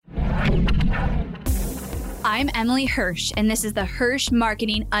I'm Emily Hirsch, and this is the Hirsch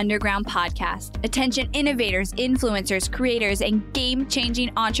Marketing Underground Podcast. Attention innovators, influencers, creators, and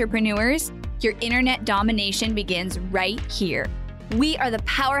game-changing entrepreneurs. Your internet domination begins right here. We are the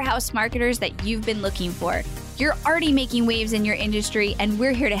powerhouse marketers that you've been looking for. You're already making waves in your industry, and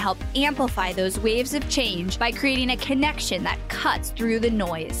we're here to help amplify those waves of change by creating a connection that cuts through the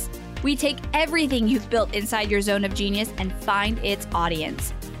noise. We take everything you've built inside your zone of genius and find its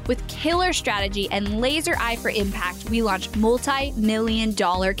audience. With killer strategy and laser eye for impact, we launch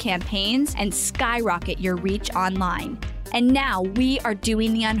multi-million-dollar campaigns and skyrocket your reach online. And now we are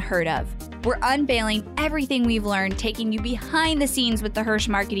doing the unheard of. We're unveiling everything we've learned, taking you behind the scenes with the Hirsch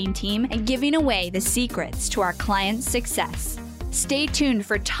marketing team and giving away the secrets to our clients' success. Stay tuned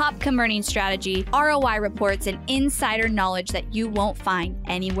for top converting strategy, ROI reports, and insider knowledge that you won't find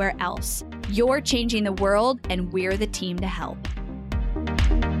anywhere else. You're changing the world, and we're the team to help.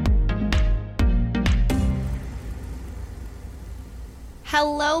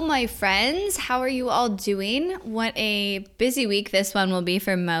 Hello, my friends. How are you all doing? What a busy week this one will be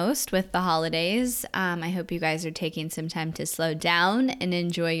for most with the holidays. I hope you guys are taking some time to slow down and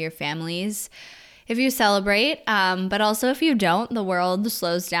enjoy your families if you celebrate. But also if you don't, the world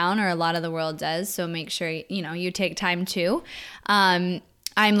slows down, or a lot of the world does. So make sure you take time too. I'm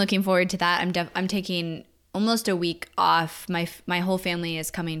looking forward to that. I'm taking almost a week off. My whole family is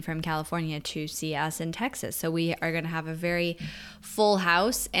coming from California to see us in Texas. So we are going to have a very full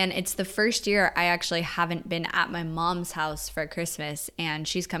house. And it's the first year I actually haven't been at my mom's house for Christmas. And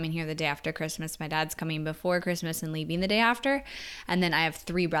she's coming here the day after Christmas. My dad's coming before Christmas and leaving the day after. And then I have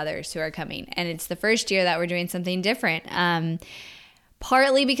 3 brothers who are coming. And it's the first year that we're doing something different.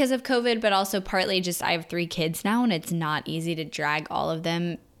 Partly because of COVID, but also partly just I have 3 kids now, and it's not easy to drag all of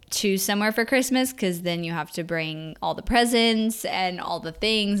them to somewhere for Christmas, because then you have to bring all the presents and all the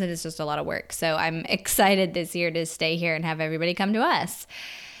things, and it's just a lot of work. So I'm excited this year to stay here and have everybody come to us.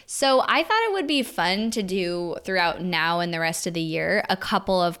 So I thought it would be fun to do throughout now and the rest of the year a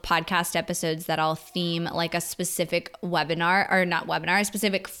couple of podcast episodes that I'll theme like a specific webinar, or not webinar, a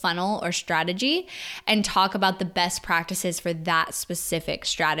specific funnel or strategy, and talk about the best practices for that specific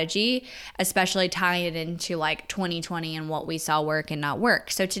strategy, especially tying it into like 2020 and what we saw work and not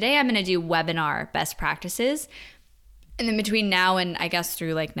work. So today I'm going to do webinar best practices. And then between now and I guess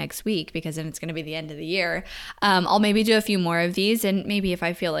through like next week, because then it's going to be the end of the year, I'll maybe do a few more of these. And maybe if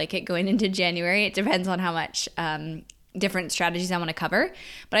I feel like it going into January, it depends on how much different strategies I want to cover.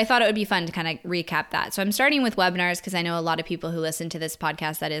 But I thought it would be fun to kind of recap that. So I'm starting with webinars because I know a lot of people who listen to this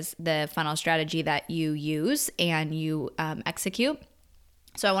podcast, that is the funnel strategy that you use and you execute.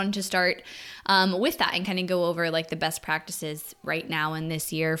 So I wanted to start with that and kind of go over like the best practices right now in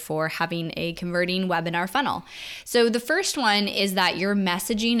this year for having a converting webinar funnel. So the first one is that your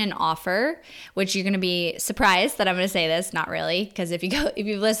messaging and offer, which you're going to be surprised that I'm going to say this, not really, because if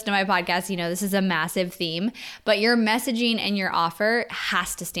you've listened to my podcast, you know this is a massive theme, but your messaging and your offer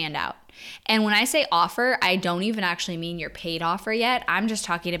has to stand out. And when I say offer, I don't even actually mean your paid offer yet. I'm just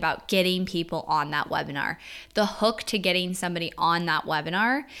talking about getting people on that webinar. The hook to getting somebody on that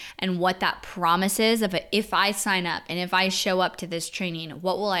webinar and what that promises of if I sign up and if I show up to this training,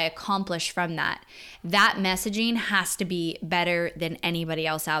 what will I accomplish from that? That messaging has to be better than anybody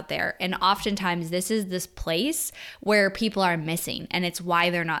else out there. And oftentimes this is this place where people are missing, and it's why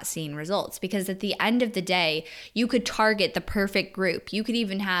they're not seeing results. Because at the end of the day, you could target the perfect group. You could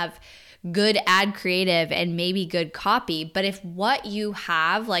even have good ad creative and maybe good copy. But if what you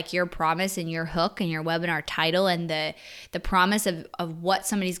have, like your promise and your hook and your webinar title and the promise of what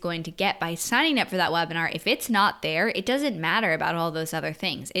somebody's going to get by signing up for that webinar, if it's not there, it doesn't matter about all those other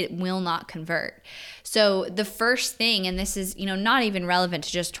things. It will not convert. So the first thing, and this is, not even relevant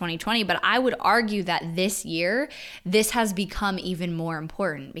to just 2020, but I would argue that this year, this has become even more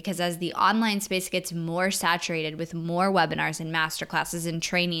important, because as the online space gets more saturated with more webinars and masterclasses and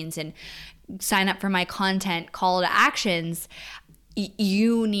trainings and sign up for my content, call to actions,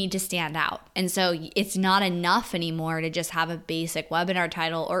 you need to stand out. And so it's not enough anymore to just have a basic webinar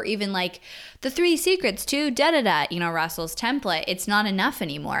title, or even like the 3 secrets to Russell's template. It's not enough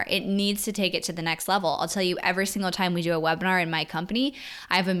anymore. It needs to take it to the next level. I'll tell you, every single time we do a webinar in my company,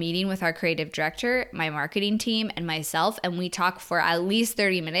 I have a meeting with our creative director, my marketing team, and myself, and we talk for at least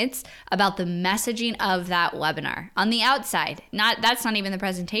 30 minutes about the messaging of that webinar on the outside. That's not even the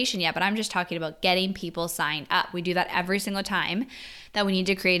presentation yet, but I'm just talking about getting people signed up. We do that every single time that we need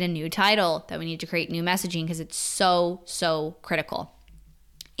to create a new title, that we need to create new messaging, because it's so, so critical.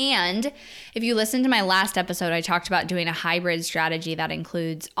 And if you listen to my last episode, I talked about doing a hybrid strategy that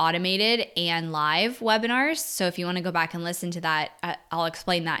includes automated and live webinars. So if you want to go back and listen to that, I'll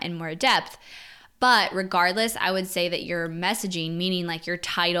explain that in more depth. But regardless, I would say that your messaging, meaning like your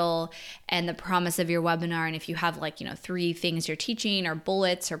title and the promise of your webinar, and if you have like, 3 things you're teaching or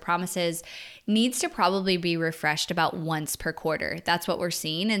bullets or promises, needs to probably be refreshed about once per quarter. That's what we're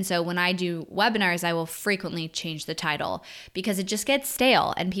seeing. And so when I do webinars, I will frequently change the title because it just gets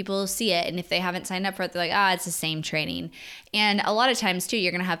stale and people see it. And if they haven't signed up for it, they're like, it's the same training. And a lot of times too,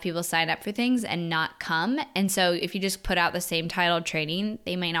 you're going to have people sign up for things and not come. And so if you just put out the same title training,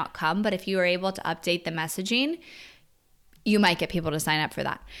 they may not come. But if you are able to update the messaging, you might get people to sign up for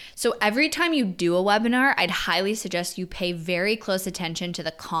that. So every time you do a webinar, I'd highly suggest you pay very close attention to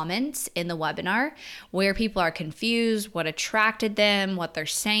the comments in the webinar, where people are confused, what attracted them, what they're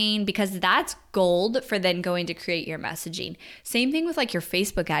saying, because that's gold for then going to create your messaging. Same thing with like your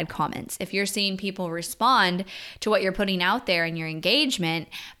Facebook ad comments. If you're seeing people respond to what you're putting out there in your engagement,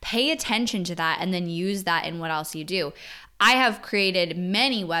 pay attention to that and then use that in what else you do. I have created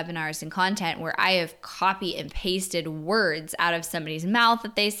many webinars and content where I have copy and pasted words out of somebody's mouth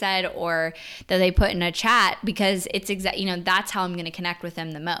that they said or that they put in a chat because it's that's how I'm going to connect with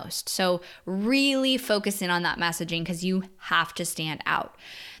them the most. So really focus in on that messaging because you have to stand out.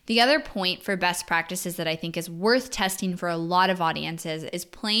 The other point for best practices that I think is worth testing for a lot of audiences is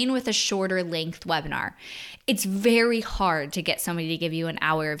playing with a shorter length webinar. It's very hard to get somebody to give you an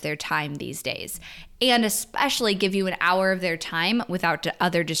hour of their time these days, and especially give you an hour of their time without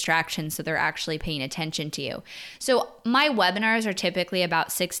other distractions so they're actually paying attention to you. So my webinars are typically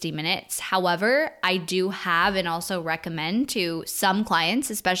about 60 minutes. However, I do have and also recommend to some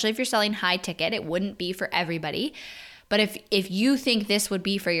clients, especially if you're selling high ticket, it wouldn't be for everybody. But if you think this would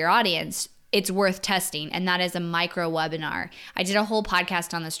be for your audience, it's worth testing, and that is a micro webinar. I did a whole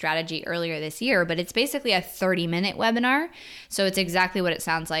podcast on the strategy earlier this year, but it's basically a 30-minute webinar. So it's exactly what it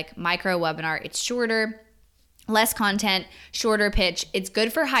sounds like, micro webinar. It's shorter, less content, shorter pitch. It's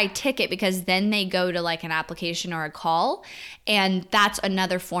good for high ticket because then they go to like an application or a call, and that's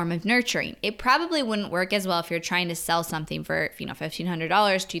another form of nurturing. It probably wouldn't work as well if you're trying to sell something for, $1,500,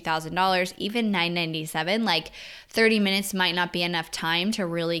 $2,000, even $997. Like 30 minutes might not be enough time to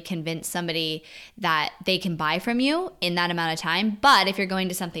really convince somebody that they can buy from you in that amount of time. But if you're going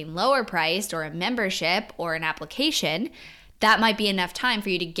to something lower priced or a membership or an application, that might be enough time for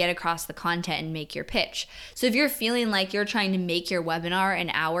you to get across the content and make your pitch. So if you're feeling like you're trying to make your webinar an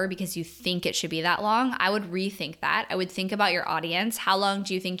hour because you think it should be that long, I would rethink that. I would think about your audience. How long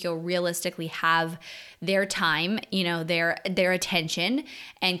do you think you'll realistically have their time, their attention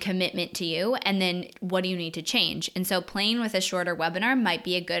and commitment to you? And then what do you need to change? And so playing with a shorter webinar might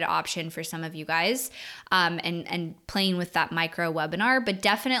be a good option for some of you guys, and playing with that micro webinar, but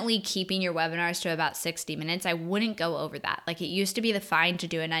definitely keeping your webinars to about 60 minutes. I wouldn't go over that. Like it used to be the fine to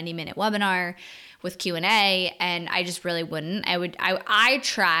do a 90-minute webinar with Q&A, and I just really wouldn't. I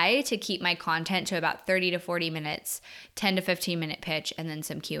try to keep my content to about 30 to 40 minutes, 10 to 15 minute pitch, and then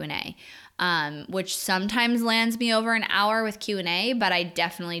some Q&A, which sometimes lands me over an hour with Q&A, but I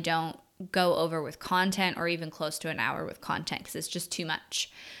definitely don't go over with content or even close to an hour with content because it's just too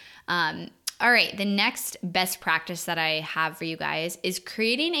much. All right, the next best practice that I have for you guys is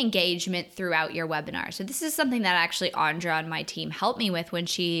creating engagement throughout your webinar. So this is something that actually Andra on my team helped me with when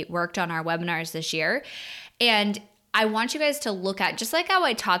she worked on our webinars this year. And I want you guys to look at, just like how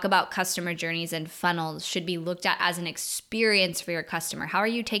I talk about customer journeys and funnels should be looked at as an experience for your customer. How are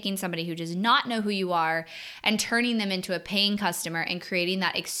you taking somebody who does not know who you are and turning them into a paying customer and creating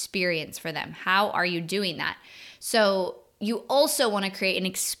that experience for them? How are you doing that? So you also want to create an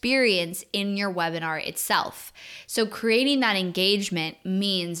experience in your webinar itself. So creating that engagement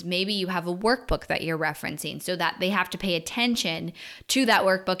means maybe you have a workbook that you're referencing so that they have to pay attention to that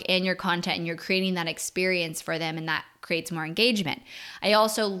workbook and your content, and you're creating that experience for them, and that creates more engagement. I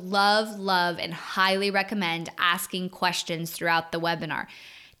also love, and highly recommend asking questions throughout the webinar.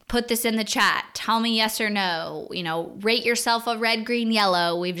 Put this in the chat. Tell me yes or no. Rate yourself a red, green,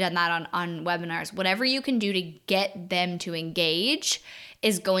 yellow. We've done that on webinars. Whatever you can do to get them to engage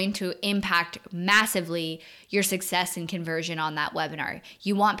is going to impact massively your success and conversion on that webinar.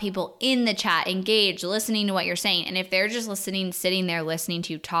 You want people in the chat, engaged, listening to what you're saying. And if they're just sitting there listening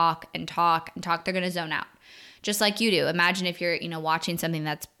to you talk, they're going to zone out. Just like you do. Imagine if you're, watching something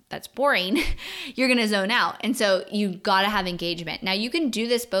that's boring, you're going to zone out. And so you got to have engagement. Now you can do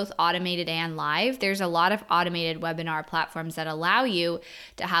this both automated and live. There's a lot of automated webinar platforms that allow you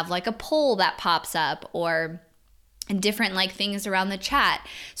to have like a poll that pops up, or and different like things around the chat.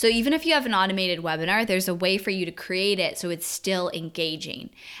 So even if you have an automated webinar, there's a way for you to create it so it's still engaging.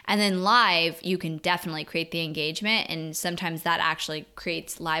 And then live, you can definitely create the engagement, and sometimes that actually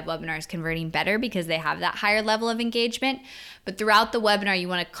creates live webinars converting better because they have that higher level of engagement. But throughout the webinar, you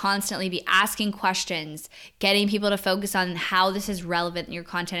want to constantly be asking questions, getting people to focus on how this is relevant, your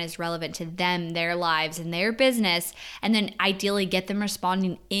content is relevant to them, their lives, and their business, and then ideally get them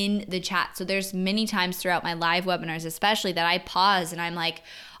responding in the chat. So there's many times throughout my live webinars, especially, that I pause and I'm like,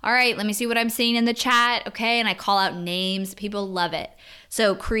 all right, let me see what I'm seeing in the chat, okay? And I call out names. People love it.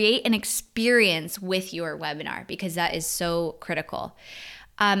 So create an experience with your webinar because that is so critical.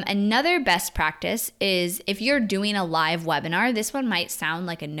 Another best practice is if you're doing a live webinar, this one might sound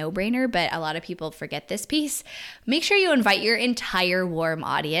like a no-brainer, but a lot of people forget this piece. Make sure you invite your entire warm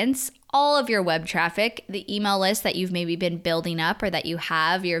audience, all of your web traffic, the email list that you've maybe been building up or that you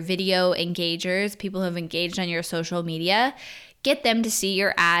have, your video engagers, people who have engaged on your social media. Get them to see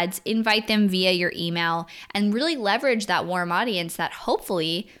your ads, invite them via your email, and really leverage that warm audience that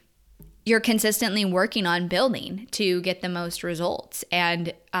hopefully you're consistently working on building to get the most results.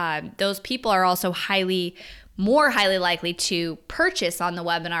 And those people are also more highly likely to purchase on the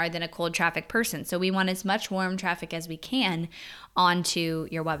webinar than a cold traffic person. So we want as much warm traffic as we can onto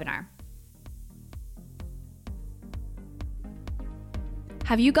your webinar.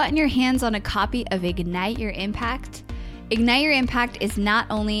 Have you gotten your hands on a copy of Ignite Your Impact? Ignite Your Impact is not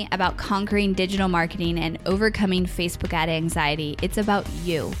only about conquering digital marketing and overcoming Facebook ad anxiety, it's about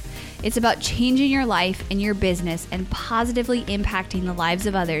you. It's about changing your life and your business and positively impacting the lives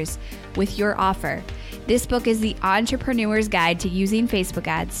of others with your offer. This book is the entrepreneur's guide to using Facebook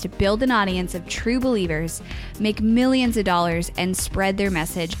ads to build an audience of true believers, make millions of dollars, and spread their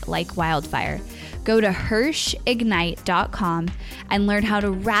message like wildfire. Go to HirschIgnite.com and learn how to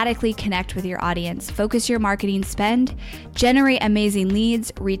radically connect with your audience, focus your marketing spend, generate amazing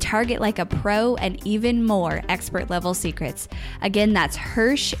leads, retarget like a pro, and even more expert level secrets. Again, that's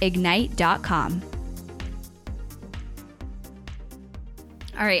HirschIgnite.com.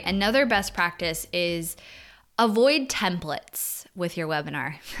 All right, another best practice is avoid templates with your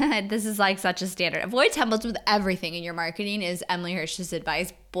webinar. This is like such a standard. Avoid templates with everything in your marketing is Emily Hirsch's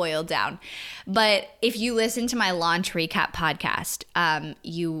advice boiled down. But if you listen to my launch recap podcast,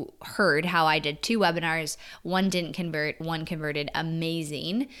 you heard how I did 2 webinars. One didn't convert, one converted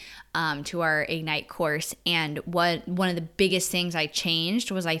amazing to our Ignite course. And one of the biggest things I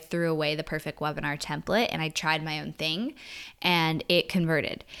changed was I threw away the perfect webinar template and I tried my own thing and it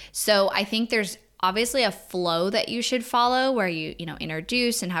converted. So I think there's obviously a flow that you should follow where you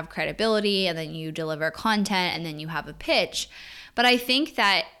introduce and have credibility and then you deliver content and then you have a pitch. But I think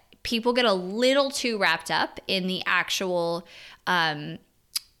that people get a little too wrapped up in the actual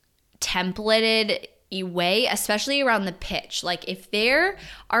templated way, especially around the pitch. Like if there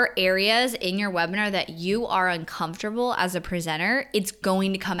are areas in your webinar that you are uncomfortable as a presenter, it's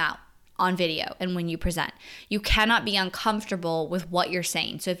going to come out on video and when you present. You cannot be uncomfortable with what you're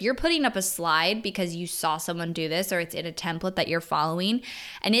saying. So if you're putting up a slide because you saw someone do this or it's in a template that you're following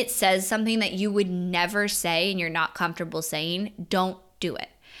and it says something that you would never say and you're not comfortable saying, don't do it.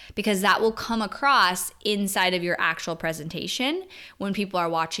 Because that will come across inside of your actual presentation when people are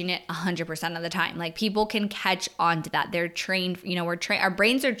watching it 100% of the time. Like people can catch on to that. They're trained, our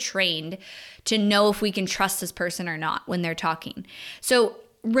brains are trained to know if we can trust this person or not when they're talking. So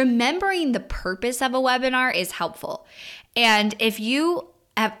remembering the purpose of a webinar is helpful. And if you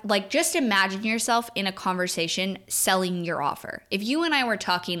have, just imagine yourself in a conversation selling your offer. If you and I were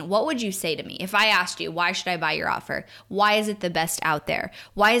talking, what would you say to me? If I asked you, why should I buy your offer? Why is it the best out there?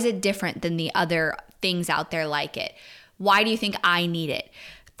 Why is it different than the other things out there like it? Why do you think I need it?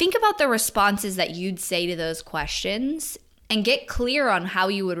 Think about the responses that you'd say to those questions and get clear on how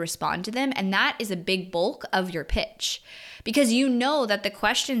you would respond to them. And that is a big bulk of your pitch. Because you know that the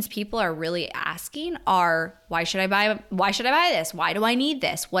questions people are really asking are, why should I buy this? Why do I need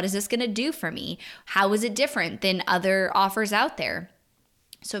this? What is this going to do for me? How is it different than other offers out there?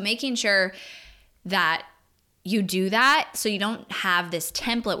 So making sure that you do that so you don't have this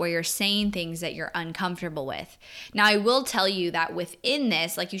template where you're saying things that you're uncomfortable with. Now, I will tell you that within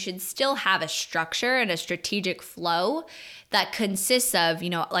this, you should still have a structure and a strategic flow that consists of,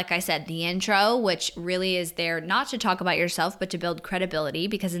 like I said, the intro, which really is there not to talk about yourself, but to build credibility,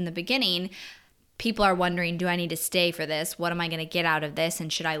 because in the beginning, people are wondering, do I need to stay for this? What am I going to get out of this?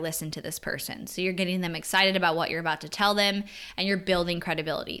 And should I listen to this person? So you're getting them excited about what you're about to tell them, and you're building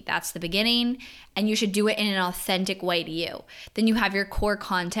credibility. That's the beginning, and you should do it in an authentic way to you. Then you have your core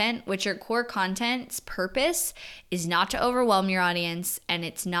content, which your core content's purpose is not to overwhelm your audience, and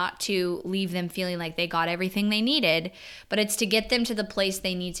it's not to leave them feeling like they got everything they needed, but it's to get them to the place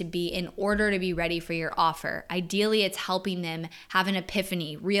they need to be in order to be ready for your offer. Ideally, it's helping them have an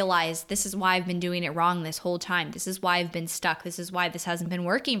epiphany, realize this is why I've been doing it wrong this whole time. This is why I've been stuck. This is why this hasn't been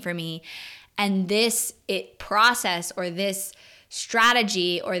working for me. And this process or this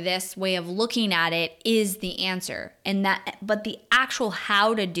strategy or this way of looking at it is the answer. But the actual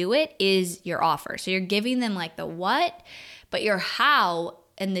how to do it is your offer. So you're giving them like the what, but your how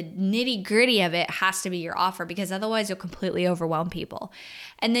and the nitty gritty of it has to be your offer, because otherwise you'll completely overwhelm people.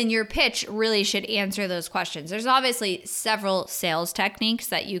 And then your pitch really should answer those questions. There's obviously several sales techniques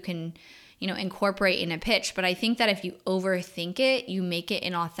that you can, incorporate in a pitch, but I think that if you overthink it, you make it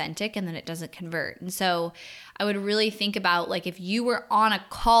inauthentic and then it doesn't convert. And so I would really think about, like, if you were on a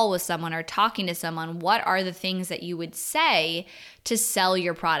call with someone or talking to someone, what are the things that you would say to sell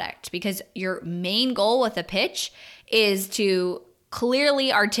your product? Because your main goal with a pitch is to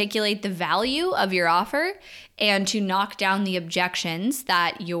clearly articulate the value of your offer and to knock down the objections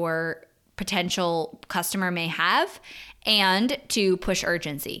that your potential customer may have, and to push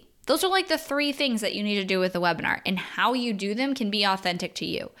urgency. Those are like the three things that you need to do with a webinar, and how you do them can be authentic to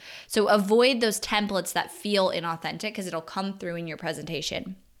you. So avoid those templates that feel inauthentic, because it'll come through in your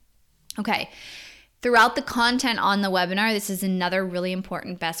presentation. Okay. Throughout the content on the webinar, this is another really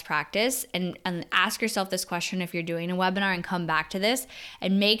important best practice, and ask yourself this question if you're doing a webinar, and come back to this,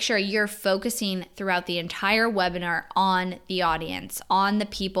 and make sure you're focusing throughout the entire webinar on the audience, on the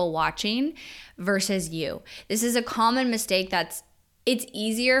people watching versus you. This is a common mistake it's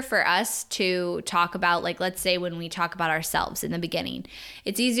easier for us to talk about, like, let's say when we talk about ourselves in the beginning,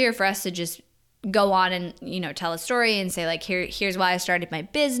 it's easier for us to just go on and, tell a story and say, like, here's why I started my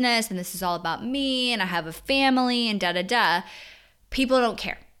business, and this is all about me, and I have a family, and da-da-da. People don't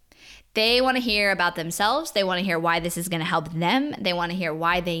care. They want to hear about themselves. They want to hear why this is going to help them. They want to hear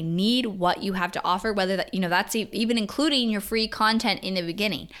why they need what you have to offer, whether that's even including your free content in the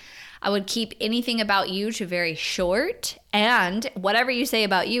beginning. I would keep anything about you to very short, and whatever you say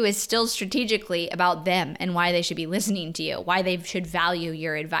about you is still strategically about them and why they should be listening to you, why they should value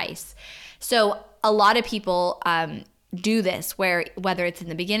your advice. So a lot of people do this, where whether it's in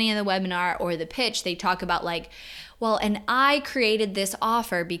the beginning of the webinar or the pitch, they talk about, like, well, and I created this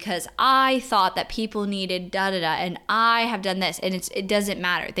offer because I thought that people needed da-da-da, and I have done this, and it doesn't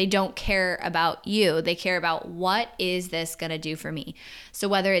matter. They don't care about you. They care about, what is this going to do for me? So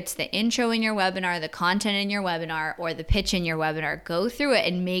whether it's the intro in your webinar, the content in your webinar, or the pitch in your webinar, go through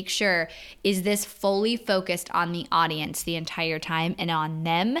it and make sure, is this fully focused on the audience the entire time and on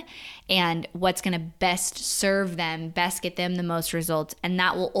them, and what's going to best serve them, best get them the most results, and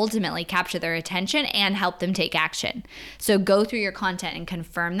that will ultimately capture their attention and help them take action. So go through your content and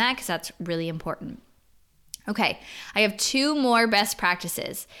confirm that, because that's really important. Okay, I have 2 more best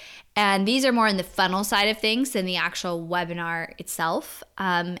practices, and these are more in the funnel side of things than the actual webinar itself,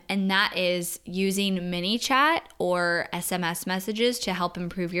 and that is using ManyChat or SMS messages to help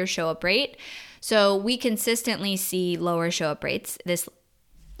improve your show-up rate. So we consistently see lower show-up rates. This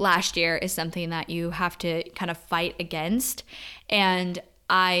last year is something that you have to kind of fight against, and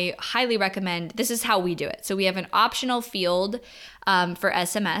I highly recommend, this is how we do it. So we have an optional field for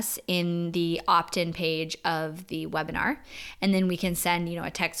SMS in the opt-in page of the webinar. And then we can send,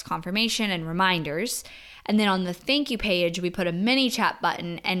 a text confirmation and reminders. And then on the thank you page, we put a ManyChat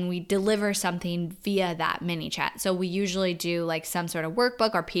button, and we deliver something via that ManyChat. So we usually do like some sort of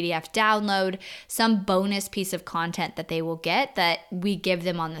workbook or PDF download, some bonus piece of content that they will get that we give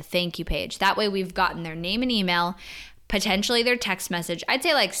them on the thank you page. That way we've gotten their name and email, potentially their text message. I'd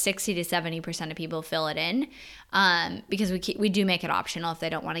say like 60 to 70% of people fill it in, because we do make it optional if they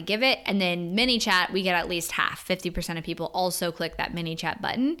don't want to give it. And then ManyChat, we get at least half, 50% of people also click that ManyChat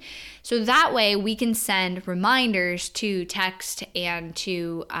button. So that way we can send reminders to text and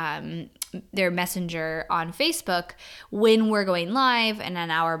to their messenger on Facebook when we're going live and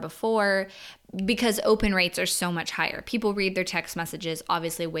an hour before, because open rates are so much higher. People read their text messages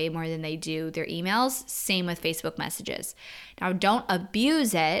obviously way more than they do their emails. Same with Facebook messages. Now, don't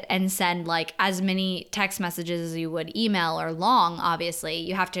abuse it and send like as many text messages as you would email, or long, obviously.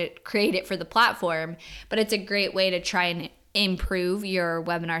 You have to create it for the platform, but it's a great way to try and improve your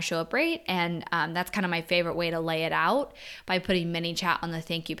webinar show-up rate. And that's kind of my favorite way to lay it out, by putting ManyChat on the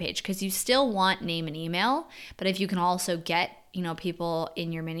thank you page, because you still want name and email, but if you can also get people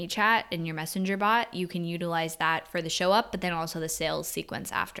in your mini chat and your messenger bot, you can utilize that for the show up, but then also the sales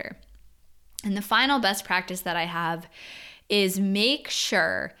sequence after. And the final best practice that I have is make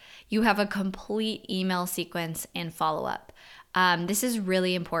sure you have a complete email sequence and follow up. This is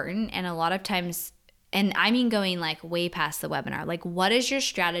really important. And a lot of times, and I mean going like way past the webinar, like what is your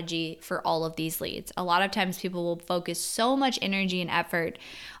strategy for all of these leads? A lot of times people will focus so much energy and effort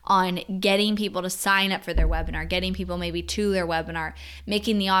on getting people to sign up for their webinar, getting people maybe to their webinar,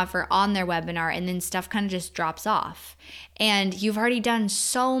 making the offer on their webinar, and then stuff kind of just drops off. And you've already done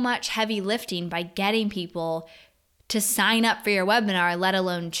so much heavy lifting by getting people to sign up for your webinar, let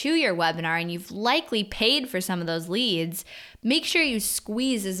alone to your webinar, and you've likely paid for some of those leads. Make sure you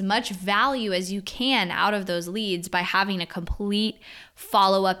squeeze as much value as you can out of those leads by having a complete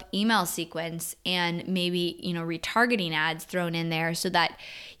follow-up email sequence and maybe, retargeting ads thrown in there so that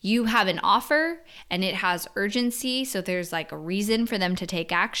you have an offer and it has urgency. So there's like a reason for them to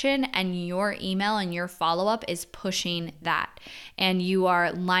take action, and your email and your follow-up is pushing that. And you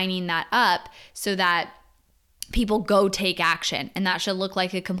are lining that up so that people go take action. And that should look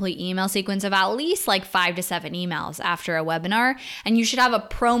like a complete email sequence of at least like 5 to 7 emails after a webinar. And you should have a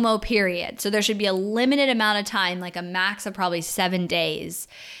promo period. So there should be a limited amount of time, like a max of probably 7 days,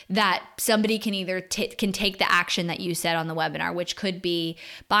 that somebody can either can take the action that you said on the webinar, which could be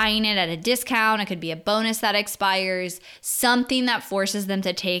buying it at a discount. It could be a bonus that expires, something that forces them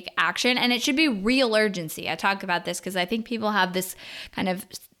to take action. And it should be real urgency. I talk about this because I think people have this kind of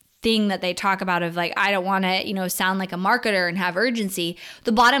thing that they talk about of like, I don't want to, sound like a marketer and have urgency.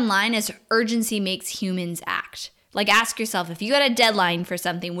 The bottom line is urgency makes humans act. Like, ask yourself, if you had a deadline for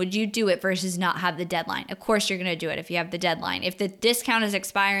something, would you do it versus not have the deadline? Of course you're going to do it if you have the deadline. If the discount is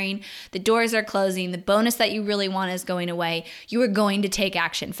expiring, the doors are closing, the bonus that you really want is going away, you are going to take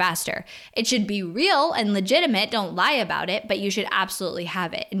action faster. It should be real and legitimate. Don't lie about it, but you should absolutely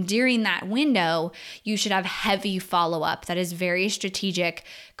have it. And during that window, you should have heavy follow-up that is very strategic,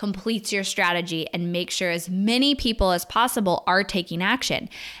 completes your strategy, and make sure as many people as possible are taking action.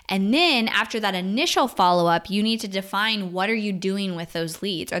 And then after that initial follow-up, you need to define, what are you doing with those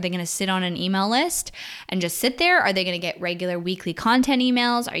leads? Are they going to sit on an email list and just sit there? Are they going to get regular weekly content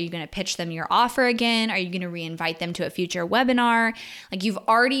emails? Are you going to pitch them your offer again? Are you going to reinvite them to a future webinar? Like, you've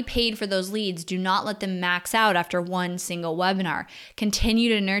already paid for those leads. Do not let them max out after one single webinar. Continue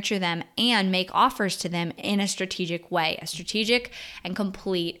to nurture them and make offers to them in a strategic way, a strategic and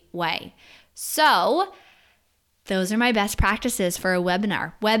complete way. So those are my best practices for a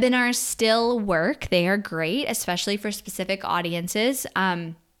webinar. Webinars still work. They are great, especially for specific audiences.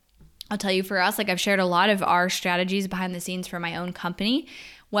 I'll tell you, for us, like, I've shared a lot of our strategies behind the scenes for my own company.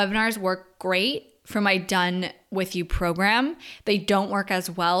 Webinars work great for my Done With You program. They don't work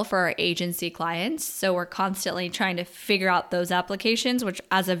as well for our agency clients. So we're constantly trying to figure out those applications, which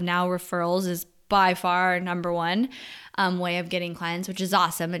as of now, referrals is by far number one way of getting clients, which is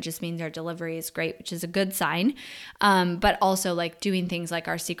awesome. It just means our delivery is great, which is a good sign. But also like doing things like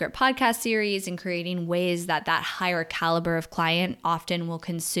our secret podcast series and creating ways that higher caliber of client often will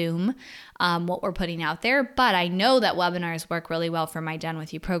consume what we're putting out there. But I know that webinars work really well for my Done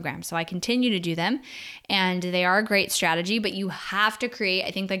With You program. So I continue to do them, and they are a great strategy, but you have to create,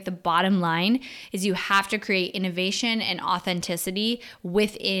 I think like the bottom line is you have to create innovation and authenticity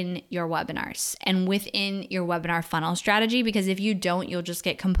within your webinars and within your webinar funnel strategy, because if you don't, you'll just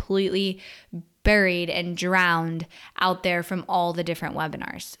get completely buried and drowned out there from all the different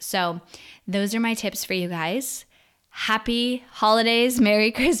webinars. So those are my tips for you guys. Happy holidays, Merry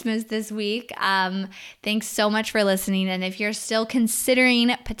Christmas this week. Thanks so much for listening. And if you're still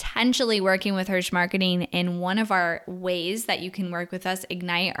considering potentially working with Hirsch Marketing in one of our ways that you can work with us,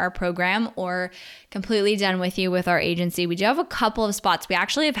 Ignite, our program, or Completely Done With You with our agency, we do have a couple of spots. We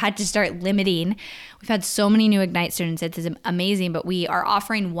actually have had to start limiting. We've had so many new Ignite students. It's amazing, but we are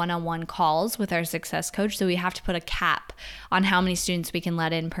offering one-on-one calls with our success coach. So we have to put a cap on how many students we can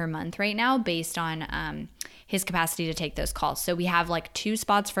let in per month right now based on his capacity to take those calls. So we have like 2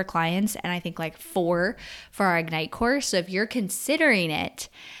 spots for clients and I think like 4 for our Ignite course. So if you're considering it,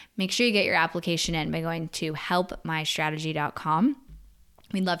 make sure you get your application in by going to helpmystrategy.com.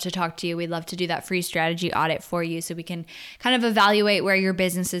 We'd love to talk to you. We'd love to do that free strategy audit for you so we can kind of evaluate where your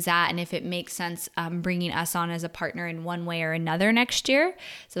business is at and if it makes sense bringing us on as a partner in one way or another next year.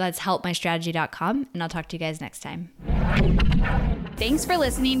 So that's helpmystrategy.com, and I'll talk to you guys next time. Thanks for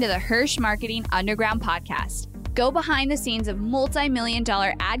listening to the Hirsch Marketing Underground podcast. Go behind the scenes of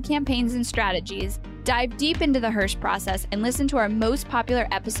multi-million-dollar ad campaigns and strategies, dive deep into the Hirsch process, and listen to our most popular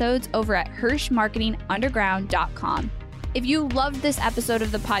episodes over at HirschMarketingUnderground.com. If you loved this episode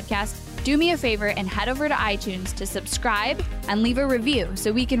of the podcast, do me a favor and head over to iTunes to subscribe and leave a review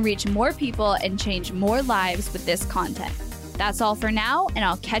so we can reach more people and change more lives with this content. That's all for now, and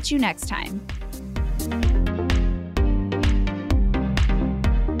I'll catch you next time.